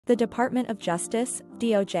The Department of Justice,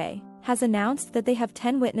 DOJ, has announced that they have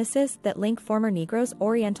 10 witnesses that link former Negros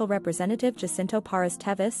Oriental Representative Jacinto Pryde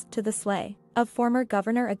Teves to the slay of former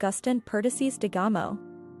Governor Agustin Teves-Degamo.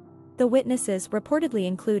 The witnesses reportedly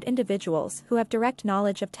include individuals who have direct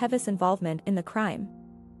knowledge of Teves' involvement in the crime.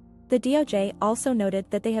 The DOJ also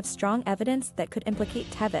noted that they have strong evidence that could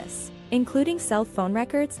implicate Teves, including cell phone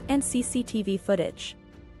records and CCTV footage.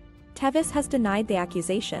 Teves has denied the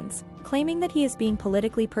accusations, claiming that he is being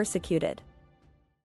politically persecuted.